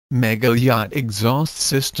Mega yacht exhaust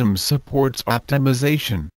system supports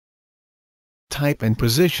optimization. Type and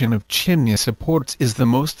position of chimney supports is the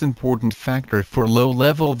most important factor for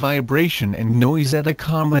low-level vibration and noise at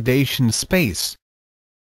accommodation space.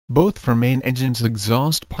 Both for main engine's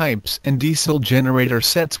exhaust pipes and diesel generator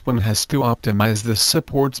sets, one has to optimize the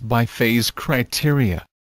supports by phase criteria.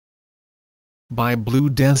 By blue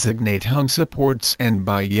designate hung supports and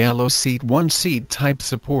by yellow seat 1 seat type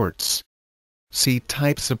supports. Seat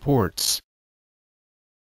type supports.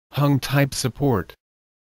 Hung type support.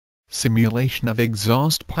 Simulation of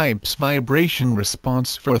exhaust pipes vibration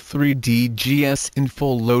response for 3DGS in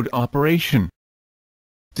full load operation.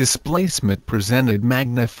 Displacement presented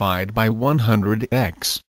magnified by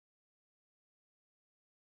 100x.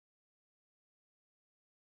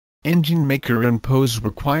 Engine maker impose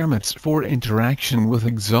requirements for interaction with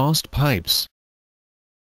exhaust pipes.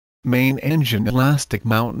 Main engine elastic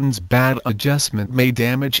mountains bad adjustment may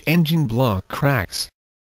damage engine block cracks.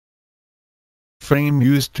 Frame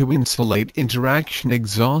used to insulate interaction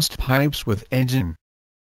exhaust pipes with engine.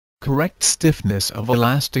 Correct stiffness of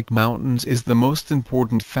elastic mountains is the most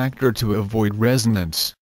important factor to avoid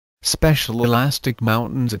resonance. Special elastic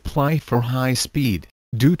mountains apply for high speed,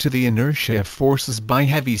 due to the inertia forces by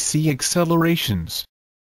heavy sea accelerations.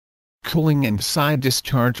 Cooling and side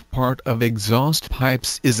discharge part of exhaust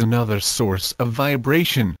pipes is another source of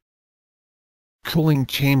vibration. Cooling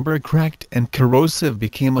chamber cracked and corrosive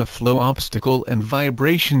became a flow obstacle and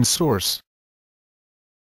vibration source.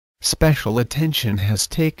 Special attention has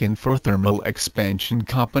taken for thermal expansion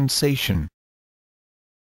compensation.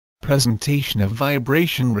 Presentation of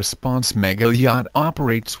vibration response. Mega yacht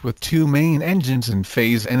operates with 2 main engines in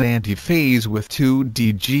phase and anti-phase with 2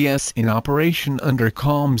 DGS in operation under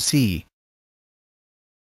calm sea.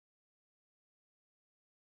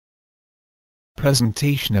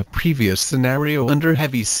 Presentation of previous scenario under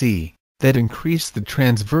heavy sea, that increased the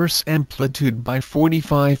transverse amplitude by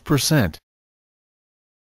 45%.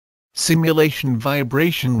 Simulation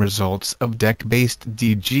vibration results of deck-based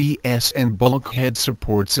DGS and bulkhead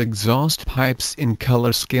supports exhaust pipes in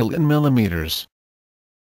color scale in millimeters.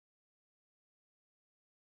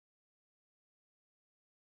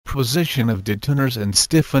 Position of detuners and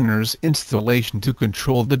stiffeners installation to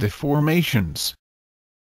control the deformations.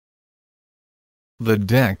 The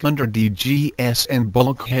deck under DGS and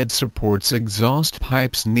bulkhead supports exhaust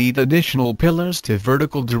pipes need additional pillars to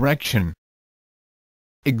vertical direction.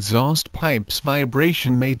 Exhaust pipes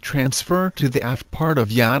vibration may transfer to the aft part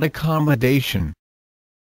of yacht accommodation.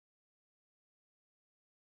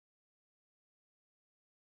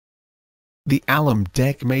 The alum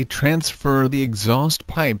deck may transfer the exhaust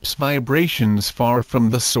pipes vibrations far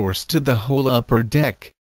from the source to the whole upper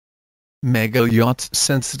deck. Mega yachts'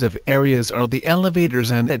 sensitive areas are the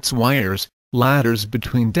elevators and its wires, ladders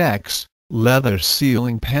between decks, leather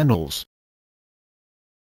ceiling panels,